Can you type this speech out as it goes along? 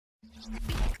Hi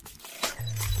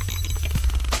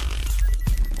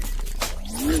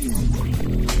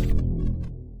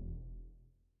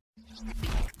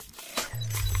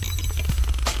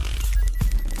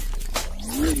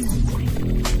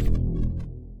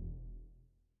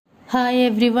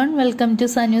everyone, welcome to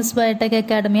Sanu's Biotec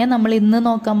Academia. നമ്മൾ ഇന്ന്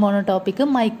നോക്കാൻ പോകുന്ന ടോപ്പിക്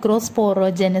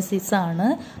മൈക്രോസ്പോറോജെനസിസ് ആണ്.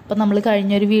 അപ്പോൾ നമ്മൾ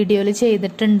കഴിഞ്ഞൊരു വീഡിയോയിൽ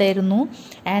ചെയ്തിട്ടുണ്ടായിരുന്നു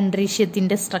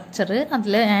ആൻഡ്രീഷ്യത്തിൻ്റെ സ്ട്രക്ചർ.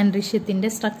 അതിൽ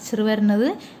ആൻഡ്രീഷ്യത്തിൻ്റെ സ്ട്രക്ചർ വരുന്നത്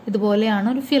ഇതുപോലെയാണ്.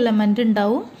 ഒരു ഫിലമെൻ്റ്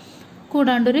ഉണ്ടാവും,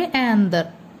 കൂടാണ്ടൊരു ആന്തർ,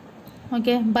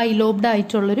 ഓക്കെ, ബൈലോബ്ഡ്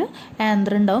ആയിട്ടുള്ളൊരു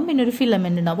ആന്തർ ഉണ്ടാവും, പിന്നെ ഒരു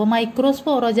ഫിലമെൻ്റ് ഉണ്ടാവും. അപ്പോൾ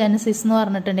മൈക്രോസ്പോറോജെനസിസ് എന്ന്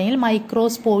പറഞ്ഞിട്ടുണ്ടെങ്കിൽ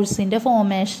മൈക്രോസ്പോർസിൻ്റെ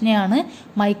ഫോമേഷനെയാണ്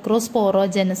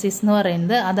മൈക്രോസ്പോറോജെനസിസ് എന്ന്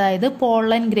പറയുന്നത്. അതായത്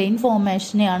പോളൻ ഗ്രെയിൻ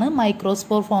ഫോമേഷനെയാണ്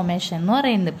മൈക്രോസ്പോർ ഫോമേഷൻ എന്ന്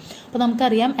പറയുന്നത്. അപ്പോൾ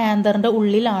നമുക്കറിയാം ആന്തറിൻ്റെ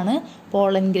ഉള്ളിലാണ്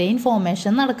പോളൻ ഗ്രെയിൻ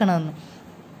ഫോമേഷൻ നടക്കണമെന്ന്.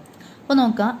 അപ്പോൾ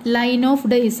നോക്കാം, ലൈൻ ഓഫ്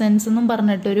ഡെഹിസൻസ് എന്നും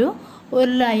പറഞ്ഞിട്ടൊരു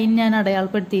ലൈൻ ഞാൻ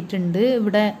അടയാളപ്പെടുത്തിയിട്ടുണ്ട്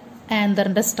ഇവിടെ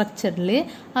ആന്തറിൻ്റെ സ്ട്രക്ചറിൽ.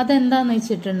 അതെന്താണെന്ന്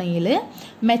വെച്ചിട്ടുണ്ടെങ്കിൽ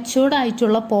മെച്ചൂർഡ്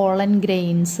ആയിട്ടുള്ള പോളൻ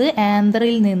ഗ്രെയിൻസ്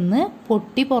ആന്തറിൽ നിന്ന്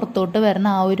പൊട്ടി പുറത്തോട്ട് വരുന്ന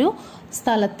ആ ഒരു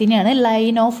സ്ഥലത്തിനെയാണ്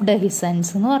ലൈൻ ഓഫ്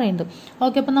ഡെഹിസൻസ് എന്ന് പറയുന്നത്.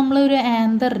 ഓക്കെ, അപ്പോൾ നമ്മളൊരു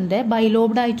ആന്തറിൻ്റെ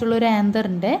ബൈലോബ്ഡ് ആയിട്ടുള്ള ഒരു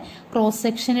ആന്തറിൻ്റെ ക്രോസ്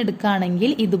സെക്ഷൻ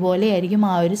എടുക്കുകയാണെങ്കിൽ ഇതുപോലെയായിരിക്കും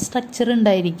ആ ഒരു സ്ട്രക്ചർ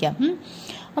ഉണ്ടായിരിക്കാം.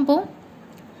 അപ്പോൾ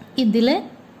ഇതിൽ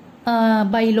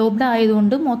ബൈലോബ്ഡ്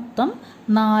ആയതുകൊണ്ട് മൊത്തം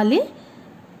 4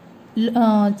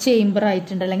 ചേംബർ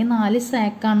ആയിട്ടുണ്ട്, അല്ലെങ്കിൽ 4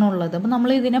 സാക്കാണുള്ളത്. അപ്പോൾ നമ്മൾ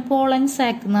ഇതിനെ പോളൻ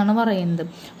സാക്ക് എന്നാണ് പറയുന്നത്.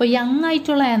 അപ്പോൾ യങ്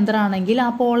ആയിട്ടുള്ള ആന്തർ ആണെങ്കിൽ ആ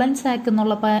പോളൻ സാക്ക്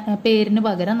എന്നുള്ള പേരിന്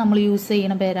പകരം നമ്മൾ യൂസ്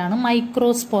ചെയ്യുന്ന പേരാണ്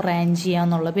മൈക്രോസ്പൊറാഞ്ചിയ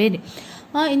എന്നുള്ള പേര്.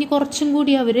 ഇനി കുറച്ചും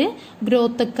കൂടി അവർ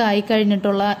ഗ്രോത്ത് ഒക്കെ ആയി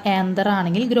കഴിഞ്ഞിട്ടുള്ള ആന്തർ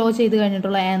ആണെങ്കിൽ, ഗ്രോ ചെയ്ത്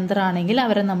കഴിഞ്ഞിട്ടുള്ള ആന്തർ ആണെങ്കിൽ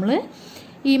അവരെ നമ്മൾ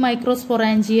ഈ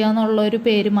മൈക്രോസ്പൊറാഞ്ചിയ എന്നുള്ള ഒരു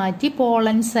പേര് മാറ്റി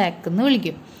പോളൻ സാക്ക് എന്ന്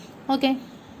വിളിക്കും. ഓക്കെ,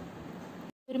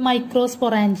 ഒരു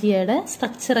മൈക്രോസ്പൊറാഞ്ചിയയുടെ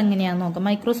സ്ട്രക്ചർ എങ്ങനെയാണെന്ന് നോക്കാം.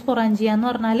 മൈക്രോസ്പൊറാഞ്ചിയ എന്ന്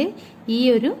പറഞ്ഞാൽ ഈ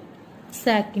ഒരു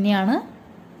സാക്കിനെയാണ്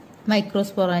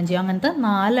മൈക്രോസ്പൊറാഞ്ചിയ. അങ്ങനത്തെ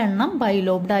 4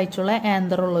 ബൈലോബ്ഡ് ആയിട്ടുള്ള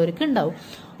ആന്തർ ഉള്ളവർക്ക് ഉണ്ടാവും.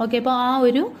 ഓക്കെ, അപ്പോൾ ആ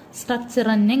ഒരു സ്ട്രക്ചർ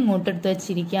തന്നെ ഇങ്ങോട്ട് എടുത്ത്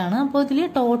വെച്ചിരിക്കുകയാണ്. അപ്പോൾ ഇതിൽ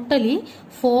totally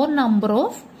 4 number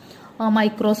of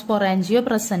microsporangia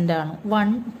present ആണ്.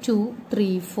 1, 2,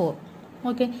 3, 4.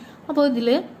 ഓക്കെ, അപ്പോൾ ഇതിൽ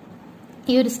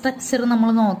ഈ ഒരു സ്ട്രക്ചർ നമ്മൾ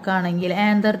നോക്കുകയാണെങ്കിൽ,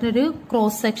 ആന്തറിൻ്റെ ഒരു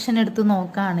ക്രോസ് സെക്ഷൻ എടുത്ത്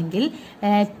നോക്കുകയാണെങ്കിൽ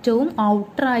ഏറ്റവും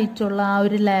ഔട്ടർ ആയിട്ടുള്ള ആ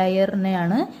ഒരു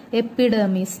ലെയറിനെയാണ്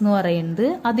എപ്പിഡെർമിസ് എന്ന് പറയുന്നത്.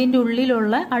 അതിൻ്റെ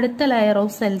ഉള്ളിലുള്ള അടുത്ത ലെയർ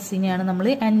ഓഫ് സെൽസിനെയാണ് നമ്മൾ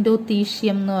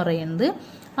എൻഡോത്തീഷ്യം എന്ന് പറയുന്നത്.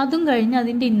 അതും കഴിഞ്ഞ്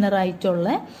അതിൻ്റെ ഇന്നർ ആയിട്ടുള്ള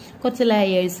കുറച്ച്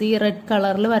ലെയേഴ്സ്, ഈ റെഡ്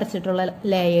കളറിൽ വരച്ചിട്ടുള്ള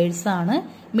ലെയേഴ്സ് ആണ്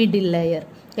മിഡിൽ ലെയർ.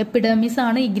 എപ്പിഡെർമിസ്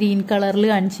ആണ് ഈ ഗ്രീൻ കളറിൽ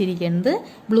കാണിച്ചിരിക്കുന്നത്.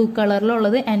 ബ്ലൂ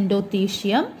കളറിലുള്ളത്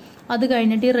എൻഡോത്തീഷ്യം. അത്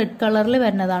കഴിഞ്ഞിട്ട് ഈ റെഡ് കളറിൽ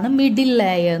വരുന്നതാണ് മിഡിൽ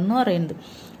ലെയർ എന്ന് പറയുന്നത്.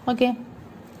 ഓക്കെ,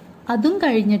 അതും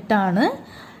കഴിഞ്ഞിട്ടാണ്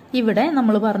ഇവിടെ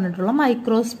നമ്മൾ പറഞ്ഞിട്ടുള്ള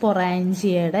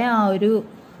മൈക്രോസ്പൊറാഞ്ചിയയുടെ ആ ഒരു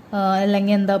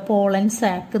അല്ലെങ്കിൽ എന്താ പോളൻ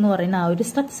സാക്ക് എന്ന് പറയുന്ന ആ ഒരു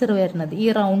സ്ട്രക്ചർ വരുന്നത്, ഈ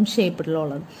റൗണ്ട്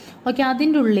ഷേപ്പിലുള്ളത്. ഓക്കെ,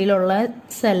 അതിൻ്റെ ഉള്ളിലുള്ള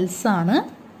സെൽസ് ആണ്,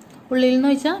 ഉള്ളിൽ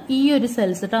എന്ന് വെച്ചാൽ ഈ ഒരു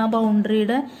സെൽസ്, ആ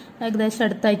ബൗണ്ടറിയുടെ ഏകദേശം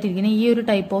അടുത്തായിട്ടിരിക്കുന്ന ഈ ഒരു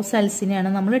ടൈപ്പ് ഓഫ്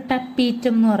സെൽസിനെയാണ് നമ്മൾ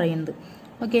ടപ്പീറ്റം എന്ന് പറയുന്നത്.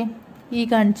 ഓക്കെ, ഈ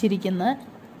കാണിച്ചിരിക്കുന്ന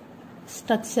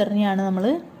സ്ട്രക്ചറിനെയാണ് നമ്മൾ,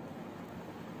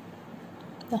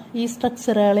 ഈ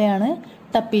സ്ട്രക്ചറുകളെയാണ്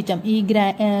ടപ്പീറ്റം, ഈ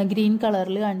ഗ്രീൻ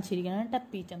കളറിൽ കാണിച്ചിരിക്കുന്നത്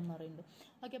ടപ്പീറ്റം എന്ന് പറയുന്നത്.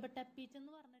 ഓക്കെ, അപ്പോൾ ടപ്പീറ്റം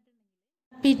എന്ന് പറഞ്ഞിട്ടുണ്ടെങ്കിൽ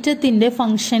ടപ്പീറ്റത്തിന്റെ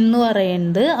ഫംഗ്ഷൻ എന്ന്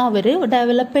പറയുന്നത് അവർ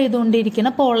ഡെവലപ്പ് ചെയ്തുകൊണ്ടിരിക്കുന്ന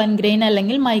പോളൻ ഗ്രെയിൻ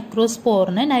അല്ലെങ്കിൽ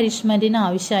മൈക്രോസ്പോറിന് നരിഷ്മെന്റിന്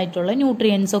ആവശ്യമായിട്ടുള്ള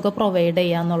ന്യൂട്രിയൻസ് ഒക്കെ പ്രൊവൈഡ്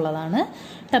ചെയ്യുക എന്നുള്ളതാണ്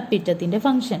ടപ്പീറ്റത്തിന്റെ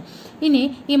ഫംഗ്ഷൻ. ഇനി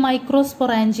ഈ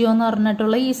മൈക്രോസ്പൊറാഞ്ചിയോ എന്ന്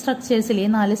പറഞ്ഞിട്ടുള്ള ഈ സ്ട്രക്ചേഴ്സിൽ, ഈ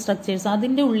 4 സ്ട്രക്ചേഴ്സ്,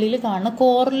 അതിൻ്റെ ഉള്ളിൽ കാണുന്ന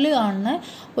കോറിൽ കാണുന്ന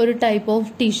ഒരു ടൈപ്പ്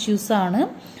ഓഫ് ടിഷ്യൂസ് ആണ്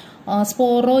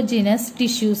സ്പോറോജിനസ്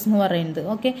ടിഷ്യൂസ് എന്ന് പറയുന്നത്.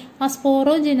 ഓക്കെ, ആ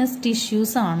സ്പോറോജിനസ്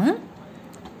ടിഷ്യൂസ് ആണ്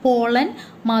പോളൻ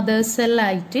മദർ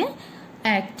സെല്ലായിട്ട്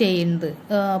ആക്ട് ചെയ്യുന്നത്.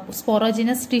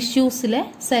 സ്പോറോജിനസ് ടിഷ്യൂസിലെ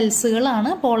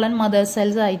സെൽസുകളാണ് പോളൻ മദർ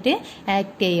സെൽസ് ആയിട്ട്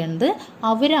ആക്ട് ചെയ്യുന്നത്.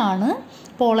 അവരാണ്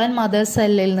പോളൻ മദർ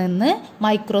സെല്ലിൽ നിന്ന്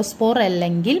മൈക്രോസ്പോർ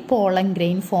അല്ലെങ്കിൽ പോളൻ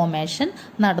ഗ്രെയിൻ ഫോമേഷൻ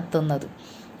നടത്തുന്നത്.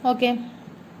 ഓക്കെ,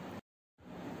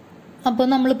 അപ്പോൾ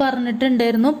നമ്മൾ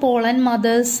പറഞ്ഞിട്ടുണ്ടായിരുന്നു പോളൻ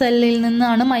മദർ സെല്ലിൽ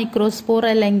നിന്നാണ് മൈക്രോസ്പോർ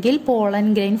അല്ലെങ്കിൽ പോളൻ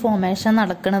ഗ്രെയിൻ ഫോമേഷൻ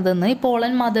നടക്കുന്നതെന്ന്. ഈ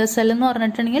പോളൻ മദർ സെൽ എന്ന്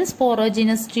പറഞ്ഞിട്ടുണ്ടെങ്കിൽ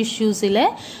സ്പോറോജിനസ് ടിഷ്യൂസിലെ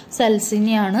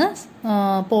സെൽസിനെയാണ്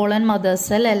പോളൻ മദർ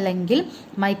സെൽ അല്ലെങ്കിൽ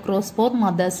മൈക്രോസ്പോർ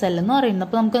മദർ സെൽ എന്ന് പറയുന്നത്.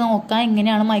 അപ്പോൾ നമുക്ക് നോക്കാം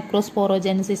എങ്ങനെയാണ്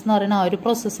മൈക്രോസ്പോറോജെനസിസ് എന്ന് പറയുന്ന ആ ഒരു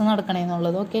പ്രോസസ്സ്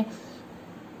നടക്കണമെന്നുള്ളത്. ഓക്കെ,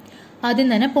 ആദ്യം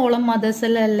തന്നെ പോളൻ മദർ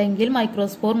സെൽ അല്ലെങ്കിൽ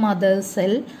മൈക്രോസ്പോർ മദർ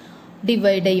സെൽ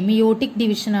ഡിവൈഡ് ചെയ്യും. മിയോട്ടിക്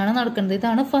ഡിവിഷൻ ആണ് നടക്കുന്നത്.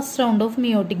 ഇതാണ് first round of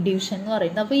meiotic division എന്ന്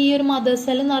പറയുന്നത്. അപ്പോൾ ഈ ഒരു മദർ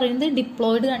സെൽ എന്ന് പറയുന്നത്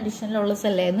ഡിപ്ലോയിഡ് കണ്ടീഷനിലുള്ള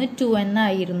സെല്ലായിരുന്നു. 2N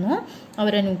ആയിരുന്നു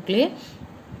അവരുടെ ന്യൂക്ലിയർ.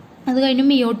 അത് കഴിഞ്ഞ്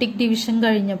മിയോട്ടിക് ഡിവിഷൻ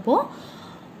കഴിഞ്ഞപ്പോൾ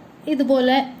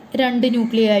ഇതുപോലെ 2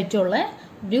 ന്യൂക്ലിയർ ആയിട്ടുള്ള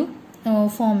ഒരു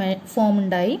ഫോം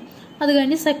ഉണ്ടായി. അത്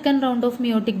കഴിഞ്ഞ് second round of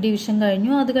meiotic division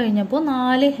കഴിഞ്ഞു. അത് കഴിഞ്ഞപ്പോൾ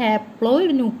 4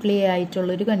 ഹാപ്ലോയിഡ് ന്യൂക്ലിയ ആയിട്ടുള്ള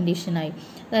ഒരു കണ്ടീഷനായി.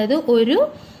 അതായത് ഒരു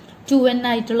 2n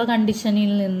ആയിട്ടുള്ള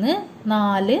കണ്ടീഷനിൽ നിന്ന്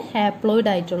 4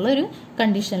 ഹാപ്ലോയിഡ് ആയിട്ടുള്ള ഒരു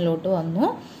കണ്ടീഷനിലോട്ട് വന്നു.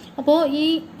 അപ്പോൾ ഈ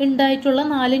ഉണ്ടായിട്ടുള്ള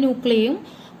 4 ന്യൂക്ലിയയും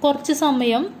കുറച്ച്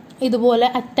സമയം ഇതുപോലെ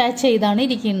അറ്റാച്ച് ചെയ്താണ്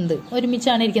ഇരിക്കുന്നത്,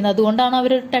 ഒരുമിച്ചാണ് ഇരിക്കുന്നത്. അതുകൊണ്ടാണ്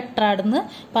അവർ ടെട്രാഡ് എന്ന്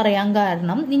പറയാൻ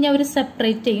കാരണം. ഇനി അവർ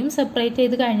സെപ്പറേറ്റ് ചെയ്യും. സെപ്പറേറ്റ്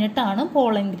ചെയ്ത് കഴിഞ്ഞിട്ടാണ്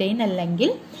പോളൻ ഗ്രെയിൻ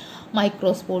അല്ലെങ്കിൽ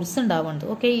മൈക്രോസ്പോർസ് ഉണ്ടാവേണ്ടത്.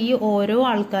 ഓക്കെ, ഈ ഓരോ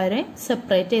ആൾക്കാരെ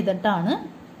സെപ്പറേറ്റ് ചെയ്തിട്ടാണ്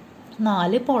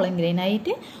 4 പോളൻ ഗ്രെയിൻ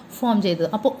ആയിട്ട് ഫോം ചെയ്തത്.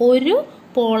 അപ്പോൾ ഒരു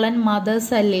പോളൻ മദർ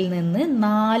സെല്ലിൽ നിന്ന്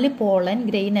 4 പോളൻ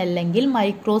ഗ്രെയിൻ അല്ലെങ്കിൽ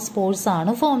മൈക്രോസ്പോർസ്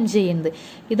ആണ് ഫോം ചെയ്യുന്നത്.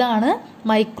 ഇതാണ്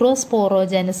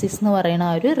മൈക്രോസ്പോറോജെനസിസ് എന്ന്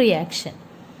പറയുന്ന ആ ഒരു റിയാക്ഷൻ.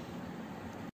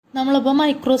 നമ്മളിപ്പോൾ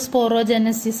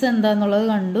മൈക്രോസ്പോറോജെനസിസ് എന്താന്നുള്ളത്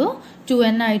കണ്ടു.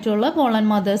 2n ആയിട്ടുള്ള പോളൻ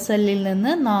മദർ സെല്ലിൽ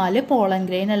നിന്ന് 4 പോളൻ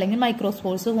ഗ്രെയിൻ അല്ലെങ്കിൽ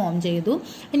മൈക്രോസ്പോർസ് ഫോം ചെയ്തു.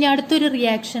 ഇനി അടുത്തൊരു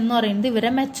റിയാക്ഷൻ എന്ന് പറയുന്നത്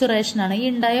ഇവരെ മെച്ചുറേഷൻ ആണ്. ഈ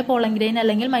ഉണ്ടായ പോളൻ ഗ്രെയിൻ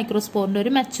അല്ലെങ്കിൽ മൈക്രോസ്പോറിന്റെ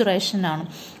ഒരു മെച്ചുറേഷൻ ആണ്.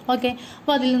 ഓക്കെ,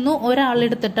 അപ്പോൾ അതിൽ നിന്ന്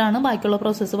ഒരാളെടുത്തിട്ടാണ് ബാക്കിയുള്ള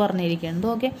പ്രോസസ്സ് പറഞ്ഞിരിക്കുന്നത്.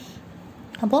 ഓക്കെ,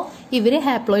 അപ്പോൾ ഇവർ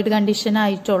ഹാപ്ലോയിഡ് കണ്ടീഷൻ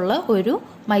ആയിട്ടുള്ള ഒരു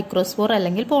മൈക്രോസ്പോർ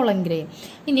അല്ലെങ്കിൽ പോളൻ ഗ്രെയിൻ.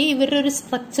 ഇനി ഇവരുടെ ഒരു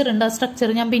സ്ട്രക്ചർ ഉണ്ട്. ആ സ്ട്രക്ചർ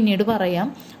ഞാൻ പിന്നീട് പറയാം.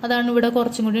 അതാണ് ഇവിടെ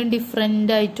കുറച്ചും കൂടി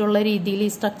ഡിഫറെൻ്റ് ആയിട്ടുള്ള രീതിയിൽ ഈ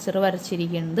സ്ട്രക്ചർ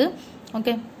വരച്ചിരിക്കുന്നത്.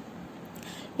 ഓക്കെ,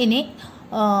 ഇനി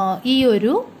ഈ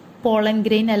ഒരു പോളൻ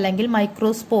ഗ്രെയിൻ അല്ലെങ്കിൽ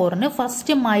മൈക്രോസ്പോറിന്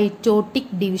ഫസ്റ്റ്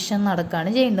മൈറ്റോട്ടിക് ഡിവിഷൻ നടക്കുകയാണ്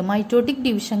ചെയ്യുന്നത്. മൈറ്റോട്ടിക്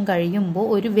ഡിവിഷൻ കഴിയുമ്പോൾ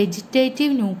ഒരു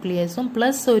വെജിറ്റേറ്റീവ് ന്യൂക്ലിയസും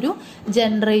പ്ലസ് ഒരു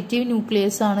ജനറേറ്റീവ്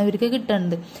ന്യൂക്ലിയസും ആണ് ഇവർക്ക്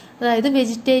കിട്ടുന്നത്. അതായത്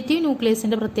വെജിറ്റേറ്റീവ്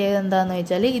ന്യൂക്ലിയസിന്റെ പ്രത്യേകത എന്താണെന്ന്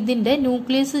വെച്ചാൽ ഇതിന്റെ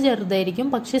ന്യൂക്ലിയസ് ചെറുതായിരിക്കും,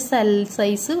 പക്ഷെ സെൽ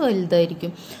സൈസ്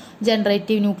വലുതായിരിക്കും.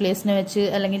 ജനറേറ്റീവ് ന്യൂക്ലിയസിനെ വെച്ച്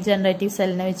അല്ലെങ്കിൽ ജനറേറ്റീവ്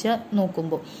സെല്ലിനെ വെച്ച്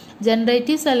നോക്കുമ്പോൾ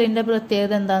ജനറേറ്റീവ് സെല്ലിന്റെ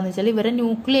പ്രത്യേകത എന്താണെന്ന് വെച്ചാൽ ഇവരുടെ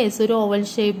ന്യൂക്ലിയസ് ഒരു ഓവൽ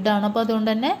ഷേപ്ഡ് ആണ്. അപ്പോൾ അതുകൊണ്ട്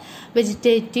തന്നെ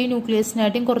വെജിറ്റേറ്റീവ്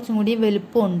ന്യൂക്ലിയസിനായിട്ടും കുറച്ചും കൂടി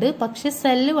വലുപ്പമുണ്ട്, പക്ഷെ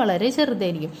സെല്ല് വളരെ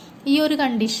ചെറുതായിരിക്കും. ഈ ഒരു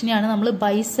കണ്ടീഷനെയാണ് നമ്മൾ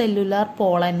ബൈസെല്ലുലാർ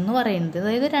പോളൻ എന്ന് പറയുന്നത്.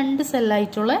 അതായത് 2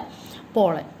 സെല്ലായിട്ടുള്ള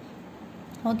പോളൻ.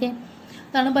 ഓക്കെ,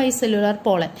 അതാണ് ബൈസെല്ലുലാർ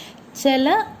പോളൻ. ചില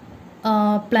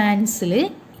പ്ലാന്റ്സിൽ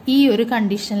ഈ ഒരു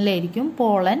കണ്ടീഷനിലായിരിക്കും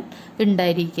പോളൻ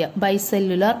ഉണ്ടായിരിക്കുക.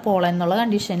 ബൈസെല്ലുലാർ പോളൻ എന്നുള്ള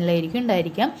കണ്ടീഷനിലായിരിക്കും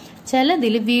ഉണ്ടായിരിക്കാം.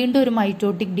 ചിലതിൽ വീണ്ടും ഒരു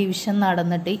മൈറ്റോട്ടിക് ഡിവിഷൻ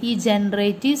നടന്നിട്ട് ഈ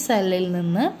ജനറേറ്റീവ് സെല്ലിൽ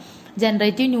നിന്ന്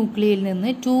ജനറേറ്റീവ് ന്യൂക്ലിയയിൽ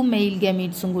നിന്ന് 2 മെയിൽ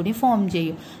ഗമീറ്റ്സും കൂടി ഫോം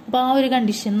ചെയ്യും. അപ്പോൾ ആ ഒരു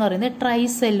കണ്ടീഷൻ എന്ന് പറയുന്നത്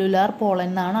ട്രൈസെല്ലുലാർ പോളൻ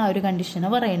എന്നാണ് ആ ഒരു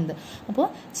കണ്ടീഷനെ പറയുന്നത്. അപ്പോൾ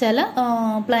ചില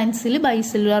പ്ലാന്റ്സിൽ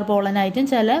ബൈസെല്ലുലാർ പോളൻ ആയിട്ടും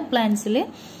ചില പ്ലാന്റ്സിൽ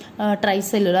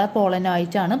ട്രൈസെല്ലുലാർ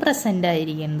പോളനായിട്ടാണ് പ്രസന്റ്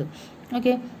ആയിരിക്കുന്നത്.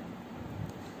 ഓക്കെ,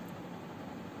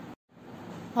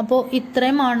 അപ്പോൾ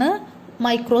ഇത്രയുമാണ്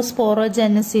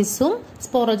മൈക്രോസ്പോറോജെനസിസും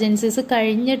സ്പോറോജെനസിസ്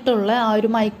കഴിഞ്ഞിട്ടുള്ള ആ ഒരു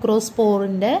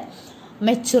മൈക്രോസ്പോറിന്റെ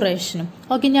മെച്ചുറേഷനും.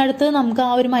 ഓക്കെ, ഇനി അടുത്തത് നമുക്ക്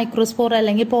ആ ഒരു മൈക്രോസ്പോർ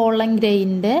അല്ലെങ്കിൽ പോളൻ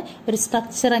ഗ്രെയിനിന്റെ ഒരു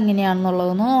സ്ട്രക്ചർ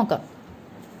എങ്ങനെയാണെന്നുള്ളതൊന്ന് നോക്കാം.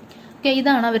 ഓക്കെ,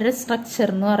 ഇതാണ് അവരുടെ സ്ട്രക്ചർ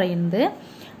എന്ന് പറയുന്നത്.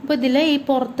 അപ്പോൾ ഇതിൽ ഈ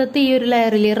പുറത്തത്തെ ഈ ഒരു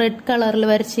ലെയറിൽ റെഡ് കളറിൽ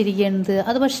വരച്ചിരിക്കുന്നത്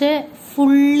അത് പക്ഷെ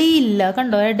ഫുള്ളി ഇല്ല,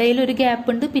 കണ്ടോ? ഇടയിൽ ഒരു ഗ്യാപ്പ്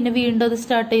ഉണ്ട്, പിന്നെ വീണ്ടും അത്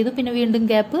സ്റ്റാർട്ട് ചെയ്തു, പിന്നെ വീണ്ടും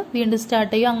ഗ്യാപ്പ്, വീണ്ടും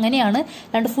സ്റ്റാർട്ട് ചെയ്യും, അങ്ങനെയാണ്.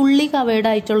 അല്ലാണ്ട് ഫുള്ളി കവേർഡ്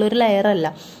ആയിട്ടുള്ള ഒരു ലെയർ അല്ല.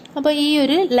 അപ്പോൾ ഈ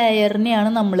ഒരു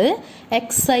ലെയറിനെയാണ് നമ്മൾ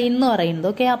എക്സൈൻ എന്ന് പറയുന്നത്.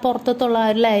 ഓക്കെ, ആ പുറത്തുള്ള ആ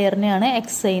ഒരു ലെയറിനെയാണ്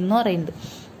എക്സൈൻ എന്ന് പറയുന്നത്.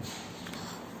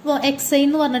 അപ്പോൾ എക്സൈൻ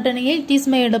എന്ന് പറഞ്ഞിട്ടുണ്ടെങ്കിൽ it is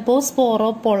made up of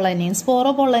സ്പോറോപൊള്ളനിൻ.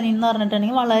 സ്പോറോപൊള്ളനിൻ എന്ന്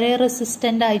പറഞ്ഞിട്ടുണ്ടെങ്കിൽ വളരെ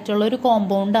റെസിസ്റ്റന്റ് ആയിട്ടുള്ള ഒരു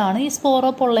കോമ്പൗണ്ട് ആണ്. ഈ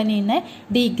സ്പോറോപൊള്ളനിനെ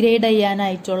ഡീഗ്രേഡ്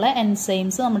ചെയ്യാനായിട്ടുള്ള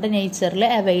എൻസൈംസ് നമ്മുടെ നേച്ചറിൽ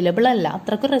അവൈലബിൾ അല്ല.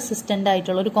 അത്രക്ക് റെസിസ്റ്റന്റ്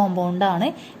ആയിട്ടുള്ള ഒരു കോമ്പൗണ്ട് ആണ്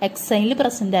എക്സൈനിൽ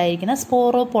പ്രസന്റ് ആയിരിക്കുന്ന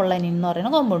സ്പോറോപൊള്ളനിൻ എന്ന്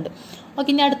പറയുന്ന കോമ്പൗണ്ട്. ഓക്കെ,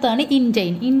 ഇനി അടുത്താണ്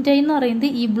ഇൻറ്റൈൻ. ഇൻറ്റൈൻ എന്ന് പറയുന്നത്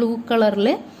ഈ ബ്ലൂ കളറിൽ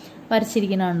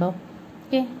വരച്ചിരിക്കുന്നുണ്ടോ?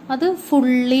 ഓക്കെ, അത്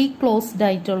ഫുള്ളി ക്ലോസ്ഡ്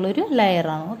ആയിട്ടുള്ളൊരു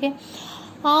ലെയറാണ്. ഓക്കെ,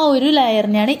 ആ ഒരു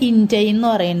ലെയറിനെയാണ് ഇൻറ്റൈൻ എന്ന്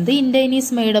പറയുന്നത്. Intine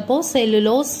is made up of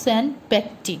cellulose and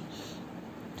pectin.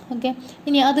 Okay,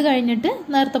 ഇനി അത് കഴിഞ്ഞിട്ട്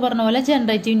നേരത്തെ പറഞ്ഞ പോലെ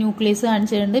ജനറേറ്റീവ് ന്യൂക്ലിയസ്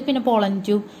കാണിച്ചിട്ടുണ്ട്. പിന്നെ pollen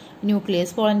tube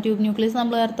nucleus. Pollen tube nucleus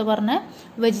നമ്മൾ നേരത്തെ പറഞ്ഞ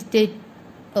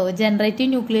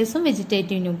ജനറേറ്റീവ് ന്യൂക്ലിയസും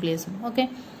വെജിറ്റേറ്റീവ് ന്യൂക്ലിയസും. ഓക്കെ,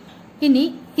 ഇനി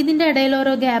ഇതിന്റെ ഇടയിൽ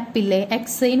ഓരോ ഗ്യാപ്പില്ലേ,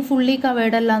 എക്സൈൻ ഫുള്ളി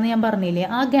കവേർഡ് അല്ല എന്ന് ഞാൻ പറഞ്ഞില്ലേ,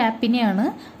 ആ ഗ്യാപ്പിനെയാണ്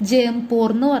ജേം പോർ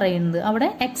എന്ന് പറയുന്നത്. അവിടെ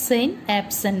എക്സൈൻ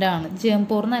ആബ്സെന്റ് ആണ്. ജേം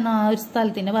പോർ എന്ന് ആ ഒരു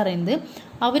സ്ഥലത്തിന് പറയുന്നത്.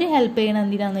 അവർ ഹെൽപ്പ് ചെയ്യണത്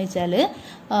എന്തിനാന്ന് വെച്ചാൽ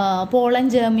പോളൻ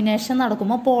ജെർമിനേഷൻ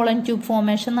നടക്കുമ്പോൾ പോളൻ ട്യൂബ്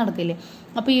ഫോർമേഷൻ നടക്കില്ലേ,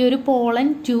 അപ്പോൾ ഈ ഒരു പോളൻ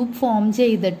ട്യൂബ് ഫോം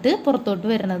ചെയ്തിട്ട് പുറത്തോട്ട്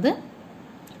വരുന്നത്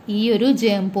ഈ ഒരു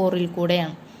ജേം പോറിൽ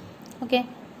കൂടെയാണ്. ഓക്കെ,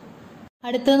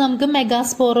 അടുത്തത് നമുക്ക്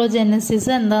മെഗാസ്പോറോജെനസിസ്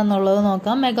എന്താന്നുള്ളത്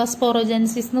നോക്കാം.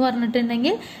 മെഗാസ്പോറോജെനസിസ് എന്ന്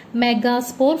പറഞ്ഞിട്ടുണ്ടെങ്കിൽ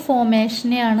മെഗാസ്പോർ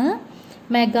ഫോർമേഷനെയാണ്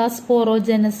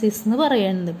മെഗാസ്പോറോജെനസിസ് എന്ന്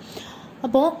പറയുന്നത്.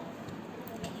 അപ്പോൾ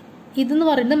ഇതെന്ന്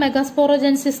പറയുന്നത്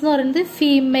മെഗാസ്പോറോജെനസിസ് എന്ന് പറയുന്നത്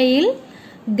ഫീമെയിൽ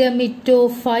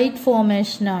ഗമിറ്റോഫൈറ്റ്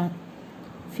ഫോർമേഷനാണ്.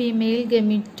 ഫീമെയിൽ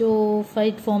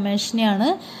ഗമിറ്റോഫൈറ്റ് ഫോർമേഷനെയാണ്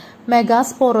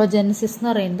മെഗാസ്പോറോജെനസിസ് എന്ന്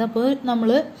പറയുന്നത്. അപ്പോൾ നമ്മൾ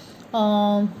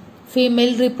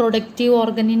female reproductive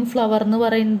organ in flower എന്ന്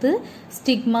പറയുന്നത്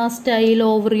സ്റ്റിഗ്മ, സ്റ്റൈൽ,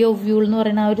 ഓവറി, ഒവ്യൂൾ എന്ന്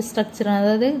പറയുന്ന ആ ഒരു സ്ട്രക്ചറാണ്.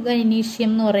 അതായത്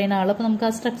ഗൈനീഷ്യം എന്ന് പറയുന്ന ആൾ. അപ്പോൾ നമുക്ക്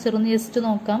ആ സ്ട്രക്ചർ ഒന്ന് ജസ്റ്റ്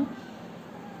നോക്കാം.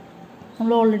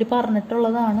 നമ്മൾ ഓൾറെഡി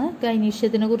പറഞ്ഞിട്ടുള്ളതാണ്,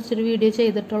 ഗൈനീഷ്യത്തിനെ കുറിച്ചൊരു വീഡിയോ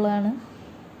ചെയ്തിട്ടുള്ളതാണ്.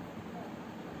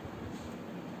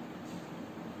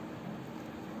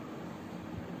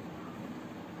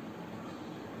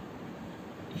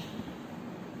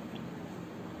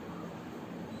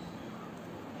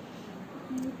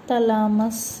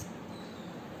 തലാമസ്,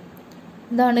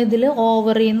 ഇതാണ് ഇതിൽ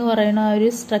ഓവറി എന്ന് പറയുന്ന ആ ഒരു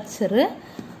സ്ട്രക്ചർ.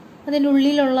 അതിൻ്റെ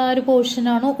ഉള്ളിലുള്ള ആ ഒരു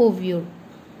പോർഷനാണ് ഒവ്യൂൾ.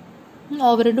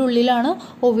 ഓവറിയുടെ ഉള്ളിലാണ്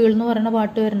ഒവ്യൂൾ എന്ന് പറയുന്ന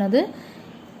പാർട്ട് വരുന്നത്.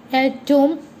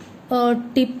 ഏറ്റവും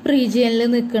ടിപ്പ് റീജിയനിൽ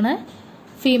നിൽക്കുന്ന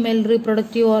ഫീമെയിൽ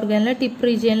റീപ്രൊഡക്റ്റീവ് ഓർഗനിലെ ടിപ്പ്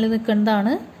റീജിയനിൽ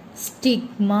നിൽക്കുന്നതാണ്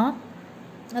സ്റ്റിഗ്മ.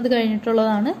 അത്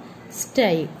കഴിഞ്ഞിട്ടുള്ളതാണ്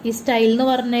സ്റ്റൈൽ. ഈ സ്റ്റൈൽ എന്ന്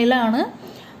പറഞ്ഞതിലാണ്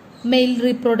മെയിൽ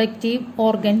റീപ്രൊഡക്റ്റീവ്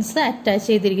ഓർഗൻസ് അറ്റാച്ച്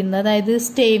ചെയ്തിരിക്കുന്നത്. അതായത്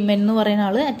സ്റ്റേമൻ എന്ന് പറയുന്ന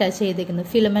ആൾ അറ്റാച്ച് ചെയ്തിരിക്കുന്നത്,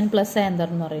 ഫിലമൻ പ്ലസ് ആന്തർ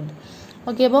എന്ന് പറയുന്നത്.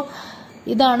 ഓക്കെ, അപ്പോൾ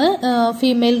ഇതാണ്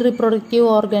ഫീമെയിൽ റീപ്രൊഡക്റ്റീവ്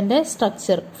ഓർഗൻ്റെ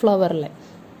സ്ട്രക്ചർ ഫ്ലവറിലെ.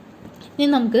 ഇനി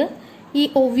നമുക്ക് ഈ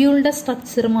ഒവ്യൂളിൻ്റെ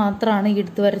സ്ട്രക്ചർ മാത്രമാണ്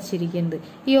എടുത്ത് വരച്ചിരിക്കുന്നത്.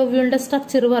 ഈ ഒവ്യൂളിൻ്റെ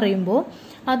സ്ട്രക്ചർ പറയുമ്പോൾ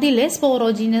അതിലെ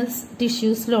സ്പോറോജിനസ്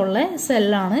ടിഷ്യൂസിലുള്ള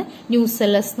സെല്ലാണ്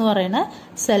ന്യൂസെല്ലസ് എന്ന് പറയുന്ന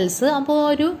സെൽസ്. അപ്പോൾ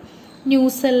ഒരു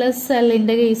ന്യൂസെല്ലസ്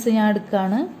സെല്ലിൻ്റെ കേസ് ഞാൻ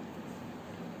എടുക്കുകയാണ്.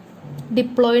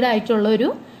 ഡിപ്ലോയിഡ് ആയിട്ടുള്ള ഒരു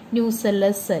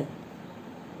ന്യൂസെല്ലസ് സെൽ.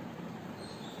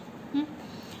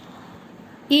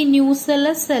 ഈ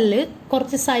ന്യൂസെല്ലസ് സെല്ല്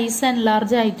കുറച്ച് സൈസ്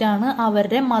എൻലാർജ് ആയിട്ടാണ്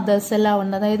അവരുടെ മദർ സെൽ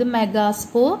ആവുന്നത്. അതായത്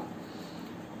മെഗാസ്പോർ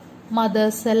മദർ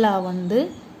സെൽ ആവുന്നത്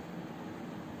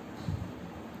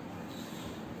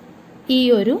ഈ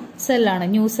ഒരു സെല്ലാണ്.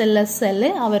 ന്യൂസെല്ലസ് സെല്ല്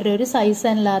അവരുടെ ഒരു സൈസ്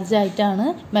എൻലാർജ് ആയിട്ടാണ്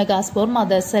മെഗാസ്പോർ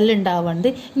മദർ സെൽ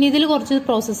ഉണ്ടാവുന്നത്. ഇനി ഇതിൽ കുറച്ച്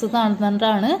പ്രോസസ്സ്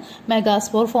നടന്നിട്ടാണ്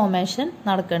മെഗാസ്പോർ ഫോർമേഷൻ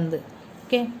നടക്കുന്നത്.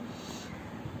 ഓക്കെ,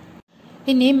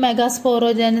 ഇനി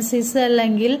മെഗാസ്പോറോജെനസിസ്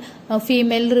അല്ലെങ്കിൽ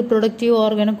ഫീമെയിൽ റീപ്രൊഡക്റ്റീവ്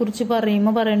ഓർഗനെ കുറിച്ച്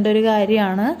പറയുമ്പോൾ പറയേണ്ട ഒരു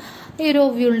കാര്യമാണ്, ഈ ഒരു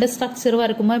ഒവ്യൂളിന്റെ സ്ട്രക്ചർ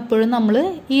വരക്കുമ്പോൾ എപ്പോഴും നമ്മൾ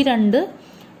ഈ രണ്ട്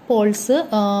പോൾസ്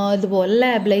ഇതുപോലെ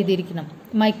ലേബിൾ ചെയ്തിരിക്കണം,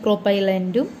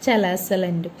 മൈക്രോപൈലൻറ്റും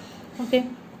ചെലാസലൻറ്റും. ഓക്കെ,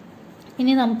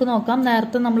 ഇനി നമുക്ക് നോക്കാം.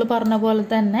 നേരത്തെ നമ്മൾ പറഞ്ഞ പോലെ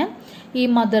തന്നെ ഈ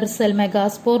മദർ സെൽ,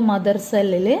 മെഗാസ്പോർ മദർ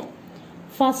സെല്ലിൽ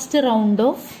ഫസ്റ്റ് റൗണ്ട്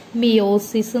ഓഫ്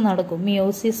മിയോസിസ് നടക്കും.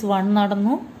 മിയോസിസ് 1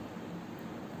 നടന്നു.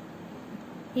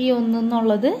 ഈ 1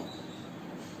 എന്നുള്ളത്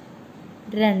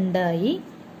 2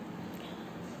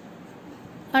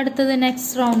 അടുത്തത്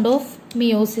നെക്സ്റ്റ് റൗണ്ട് ഓഫ്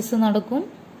മിയോസിസ് നടക്കും.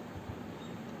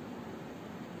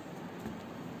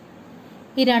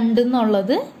 ഈ 2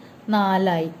 എന്നുള്ളത്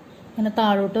 4 ഇങ്ങനെ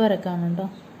താഴോട്ട് വരക്കാനുണ്ടോ.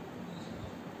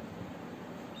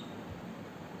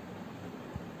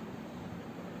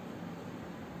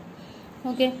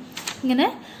 ഓക്കെ, ഇങ്ങനെ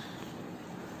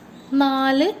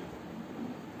 4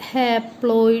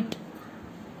 ഹാപ്ലോയിഡ്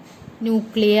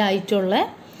ന്യൂക്ലിയ ആയിട്ടുള്ള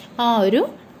ആ ഒരു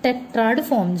ടെട്രാഡ്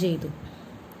ഫോം ചെയ്തു.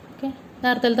 ഓക്കെ,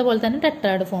 നേരത്തെ പോലെ തന്നെ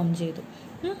ടെട്രാഡ് ഫോം ചെയ്തു.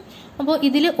 അപ്പോൾ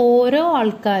ഇതിൽ ഓരോ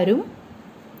ആൾക്കാരെയും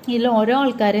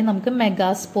നമുക്ക്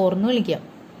മെഗാസ്പോർ എന്ന് വിളിക്കാം.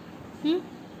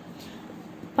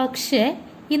 പക്ഷേ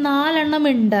ഈ 4 എണ്ണം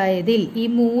ഉണ്ടായതിൽ ഈ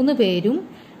 3 പേരും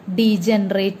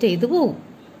ഡീജനറേറ്റ് ചെയ്ത്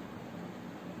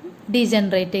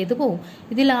പോവും.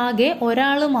 ഇതിലാകെ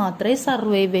ഒരാൾ മാത്രമേ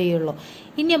സർവൈവ് ചെയ്യുള്ളൂ.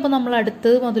 ഇനി അപ്പോൾ നമ്മൾ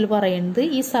അടുത്ത് മുതൽ പറയുന്നത്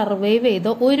ഈ സർവൈവ് ചെയ്ത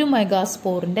ഒരു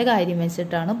മെഗാസ്പോറിന്റെ കാര്യം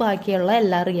വെച്ചിട്ടാണ് ബാക്കിയുള്ള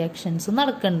എല്ലാ റിയാക്ഷൻസും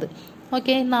നടക്കുന്നത്.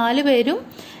 ഓക്കെ, 4 പേരും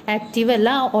ആക്റ്റീവ് അല്ല,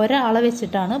 ഒരാളെ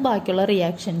വെച്ചിട്ടാണ് ബാക്കിയുള്ള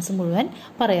റിയാക്ഷൻസ് മുഴുവൻ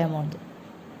പറയാൻ പോകുന്നത്.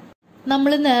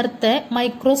 നമ്മൾ നേരത്തെ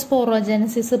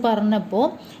മൈക്രോസ്പോറോജെനസിസ് പറഞ്ഞപ്പോൾ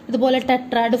ഇതുപോലെ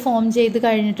ടെട്രാഡ് ഫോം ചെയ്ത്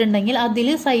കഴിഞ്ഞിട്ടുണ്ടെങ്കിൽ അതിൽ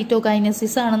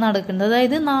സൈറ്റോകൈനസിസ് ആണ് നടക്കുന്നത്.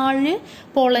 അതായത് 4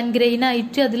 പോളൻ ഗ്രെയിൻ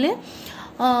ആയിട്ട് അതിൽ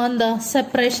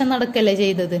സെപ്പറേഷൻ നടക്കല്ലേ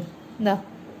ചെയ്തത്.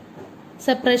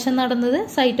 സെപ്പറേഷൻ നടന്നത്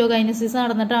സൈറ്റോകൈനസിസ്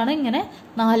നടന്നിട്ടാണ് ഇങ്ങനെ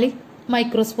 4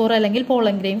 മൈക്രോസ്പോർ അല്ലെങ്കിൽ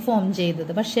പോളൻ ഗ്രെയിൻ ഫോം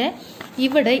ചെയ്തത്. പക്ഷെ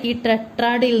ഇവിടെ ഈ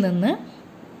ടെട്രാഡിൽ നിന്ന്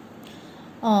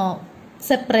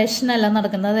സെപ്പറേഷൻ അല്ല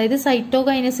നടക്കുന്നത്, അതായത്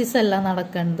സൈറ്റോകൈനസിസ് അല്ല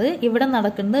നടക്കുന്നത്. ഇവിടെ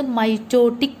നടക്കുന്നത്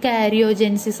മൈറ്റോട്ടിക്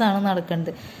കാരിയോജെനസിസ് ആണ്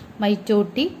നടക്കുന്നത്.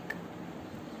 മൈറ്റോട്ടിക്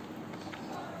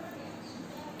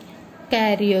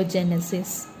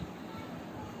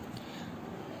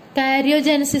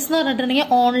കാരിയോജെനസിസ് എന്ന് പറഞ്ഞിട്ടുണ്ടെങ്കിൽ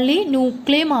ഓൺലി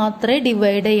ന്യൂക്ലിയ മാത്രമേ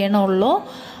ഡിവൈഡ് ചെയ്യണുള്ളൂ,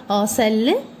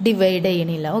 സെല്ല് ഡിവൈഡ്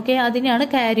ചെയ്യണില്ല. ഓക്കെ, അതിനെയാണ്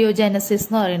കാരിയോജെനസിസ്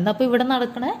എന്ന് പറയുന്നത്. അപ്പോൾ ഇവിടെ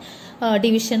നടക്കുന്ന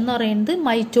ഡിവിഷൻ എന്ന് പറയുന്നത്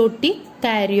മൈറ്റോട്ടിക്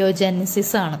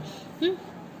കാരിയോജെനസിസ് ആണ്.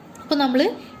 അപ്പോൾ നമ്മൾ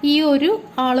ഈ ഒരു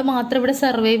ആള് മാത്രം ഇവിടെ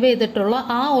സർവൈവ് ചെയ്തിട്ടുള്ള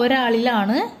ആ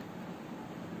ഒരാളിലാണ്,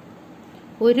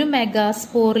 ഒരു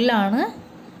മെഗാസ്പോറിലാണ്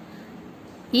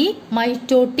ഈ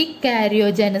മൈറ്റോട്ടിക്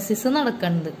കാരിയോജെനസിസ്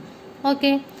നടക്കുന്നത്.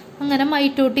 ഓക്കെ, അങ്ങനെ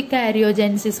മൈറ്റോട്ടിക്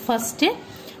കാരിയോജെനസിസ്, ഫസ്റ്റ്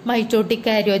മൈറ്റോട്ടിക്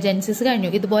കാരിയോജെനസിസ്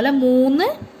കഴിഞ്ഞു. ഇതുപോലെ 3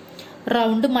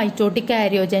 റൗണ്ട് മൈറ്റോട്ടിക്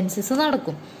കാരിയോജെനസിസ്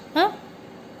നടക്കും.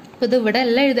 അപ്പോൾ ഇത് ഇവിടെ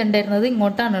അല്ല എഴുതേണ്ടിരുന്നത്,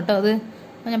 ഇങ്ങോട്ടാണ് കേട്ടോ. അത്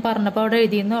ഞാൻ പറഞ്ഞപ്പോൾ അവിടെ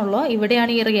എഴുതിയെന്നുള്ളൂ.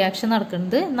 ഇവിടെയാണ് ഈ റിയാക്ഷൻ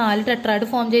നടക്കുന്നത്. 4 ടെട്രായ്ഡ്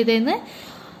ഫോം ചെയ്തതിന്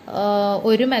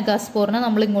ഒരു മെഗാസ്പോറിനെ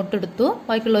നമ്മൾ ഇങ്ങോട്ട് എടുത്തു,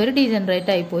 ബാക്കിയുള്ള ഒരു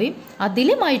ഡീജനറേറ്റ് ആയിപ്പോയി. അതിൽ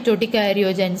മൈറ്റോട്ടിക്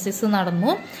കാരിയോജെനസിസ്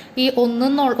നടന്നു. ഈ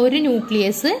ഒരു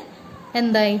ന്യൂക്ലിയസ്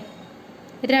എന്തായി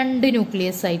 2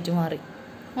 ന്യൂക്ലിയസ് ആയിട്ട് മാറി.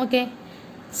 ഓക്കെ,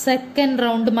 സെക്കൻഡ്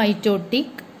റൗണ്ട്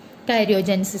മൈറ്റോട്ടിക്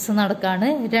കാരിയോജെനസിസ് നടക്കാണ്.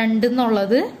 2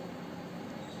 എന്നുള്ളത്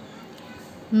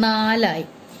 4 ആയി.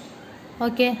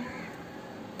 ഓക്കെ,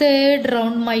 തേർഡ്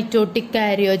റൗണ്ട് മൈറ്റോട്ടിക്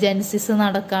കാരിയോജെനസിസ്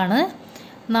നടക്കാണ്.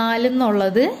 4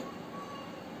 എന്നുള്ളത്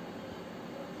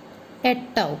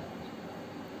 8 ആവും.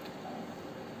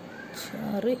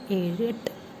 6, 7,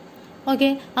 8. ഓക്കെ,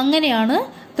 അങ്ങനെയാണ്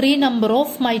 3 നമ്പർ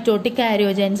ഓഫ് മൈറ്റോട്ടിക്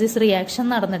കാരിയോജെനസിസ് റിയാക്ഷൻ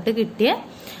നടന്നിട്ട് കിട്ടിയ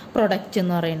പ്രൊഡക്റ്റ്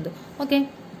എന്ന് പറയുന്നത്. ഓക്കെ,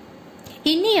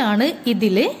 ഇനിയാണ്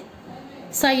ഇതില്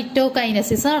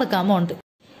സൈറ്റോകൈനസിസ് നടക്കാൻ പോകുന്നത്.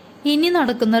 ഇനി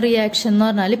നടക്കുന്ന റിയാക്ഷൻ എന്ന്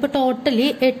പറഞ്ഞാൽ ഇപ്പൊ ടോട്ടലി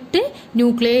 8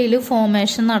 ന്യൂക്ലിയയിൽ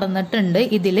ഫോർമേഷൻ നടന്നിട്ടുണ്ട്.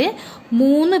 ഇതില്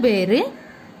 3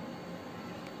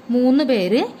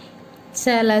 പേര്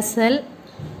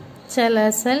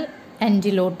ചെലസെൽ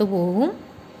എൻഡിലോട്ട് പോകും.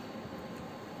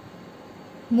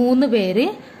 3 പേര്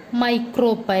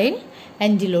മൈക്രോപൈൽ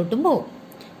എൻഡിലോട്ടും പോകും.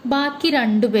 ബാക്കി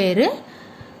 2 പേര്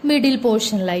മിഡിൽ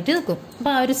പോർഷനിലായിട്ട് നിൽക്കും. അപ്പൊ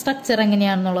ആ ഒരു സ്ട്രക്ചർ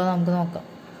എങ്ങനെയാണെന്നുള്ളത് നമുക്ക് നോക്കാം.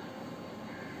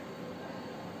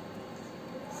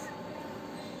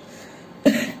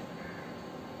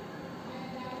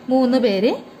 മൂന്ന്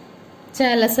പേര്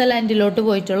ചെലസെൽ എൻഡിലോട്ട്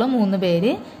പോയിട്ടുള്ള 3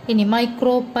 പേര്, ഇനി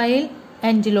മൈക്രോപൈൽ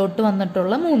എൻഡിലോട്ട്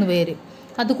വന്നിട്ടുള്ള 3 പേര്,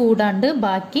 അത് കൂടാണ്ട്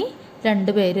ബാക്കി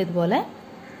 2 പേര് ഇതുപോലെ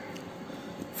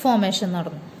ഫോർമേഷൻ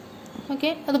നടന്നു.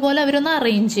 ഓക്കെ, അതുപോലെ അവരൊന്ന്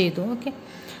അറേഞ്ച് ചെയ്തു. ഓക്കെ,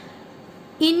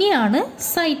 ഇനിയാണ്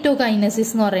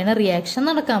സൈറ്റോകൈനസിസ് എന്ന് പറയുന്ന റിയാക്ഷൻ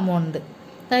നടക്കാൻ പോകുന്നത്.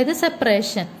 അതായത്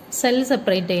സെപ്പറേഷൻ, സെൽ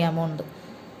സെപ്പറേറ്റ് ചെയ്യാൻ പോകുന്നത്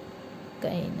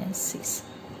കൈനസിസ്.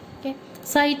 ഓക്കെ,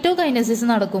 സൈറ്റോകൈനസിസ്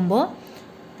നടക്കുമ്പോൾ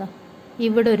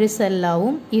ഇവിടെ ഒരു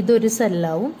സെല്ലാവും, ഇതൊരു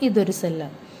സെല്ലാവും, ഇതൊരു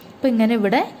സെല്ലാവും. അപ്പം ഇങ്ങനെ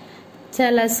ഇവിടെ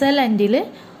ചെലസെൽ എൻഡിൽ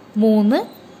 3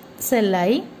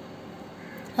 സെല്ലായി,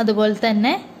 അതുപോലെ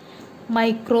തന്നെ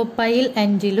മൈക്രോപൈൽ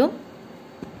എൻഡിലും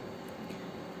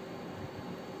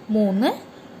 3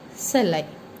 സെല്ലായി.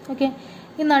 ഓക്കെ,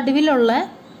 ഈ നടുവിലുള്ള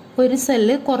ഒരു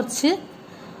സെല്ല് കുറച്ച്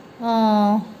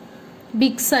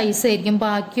ബിഗ് സൈസ് ആയിരിക്കും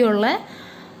ബാക്കിയുള്ള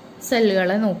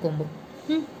സെല്ലുകളെ നോക്കുമ്പോൾ.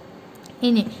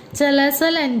 ഇനി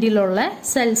ചെലസെൽ എൻഡിലുള്ള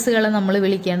സെൽസുകളെ നമ്മൾ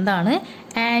വിളിക്കേണ്ടതാണ്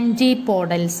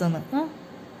ആന്റിപോഡൽസ് എന്ന്.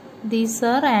 These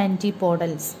are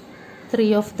ആന്റിപോഡൽസ്. 3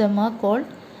 of them are called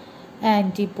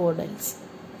antipodals.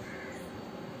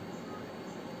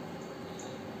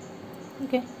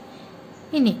 Okay,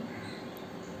 ഇനി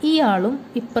ഈ ആളും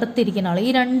ഇപ്പുറത്തിരിക്കുന്ന ആളും,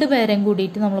 ഈ 2 പേരെയും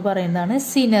കൂടിയിട്ട് നമ്മൾ പറയുന്നതാണ്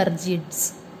സിനർജിഡ്സ്.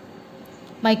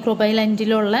 മൈക്രോപൈൽ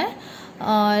എൻഡിലുള്ള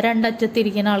 2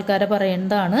 അറ്റത്തിരിക്കുന്ന ആൾക്കാരെ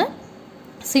പറയുന്നതാണ്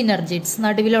സിനർജിഡ്സ്.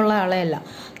 നടുവിലുള്ള ആളെയല്ല.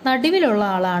 നടുവിലുള്ള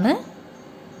ആളാണ്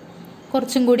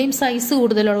കുറച്ചും കൂടിയും സൈസ്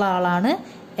കൂടുതലുള്ള ആളാണ്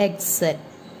എക്സെൽ.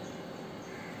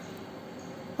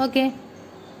 ഓക്കെ,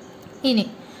 ഇനി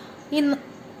ഈ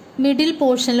മിഡിൽ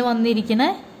പോർഷനിൽ വന്നിരിക്കുന്ന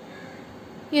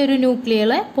ഈ ഒരു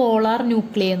ന്യൂക്ലിയകളെ പോളാർ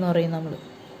ന്യൂക്ലിയ എന്ന് പറയും നമ്മൾ.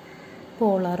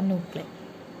 Polar nuclei.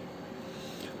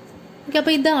 ഓക്കെ,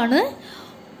 അപ്പോൾ ഇതാണ്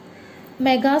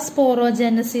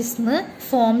മെഗാസ്പോറോജെനസിസ്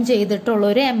ഫോം ചെയ്തിട്ടുള്ള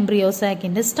ഒരു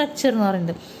എംബ്രിയോസാക്കിന്റെ സ്ട്രക്ചർ എന്ന്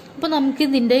പറയുന്നത്. അപ്പോൾ നമുക്ക്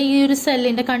ഇതിന്റെ ഈ ഒരു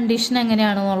സെല്ലിന്റെ കണ്ടീഷൻ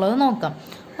എങ്ങനെയാണെന്നുള്ളത് നോക്കാം.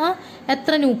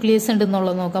 എത്ര ന്യൂക്ലിയസ്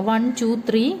ഉണ്ടെന്നുള്ളത് നോക്കാം. 1, 2,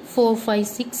 3, 4, 5,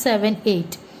 6, 7,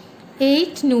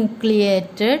 8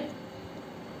 ന്യൂക്ലിയേറ്റഡ്.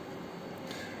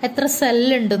 എത്ര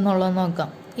സെല്ല് ഉണ്ടെന്നുള്ളത് നോക്കാം.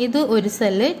 ഇത് ഒരു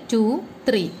സെല്ല്, 2,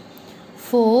 3,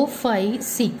 4, 5,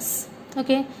 6.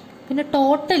 ഓക്കെ, പിന്നെ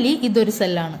ടോട്ടലി ഇതൊരു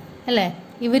സെല്ലാണ് അല്ലേ,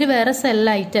 ഇവർ വേറെ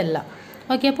സെല്ലായിട്ടല്ല.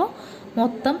 ഓക്കെ, അപ്പോൾ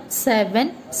മൊത്തം 7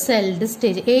 celled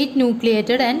stage, 8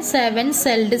 nucleated and 7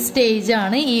 celled stage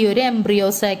ആണ് ഈ ഒരു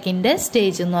എംബ്രിയോസാക്കിന്റെ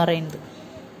സ്റ്റേജ് എന്ന് പറയുന്നത്.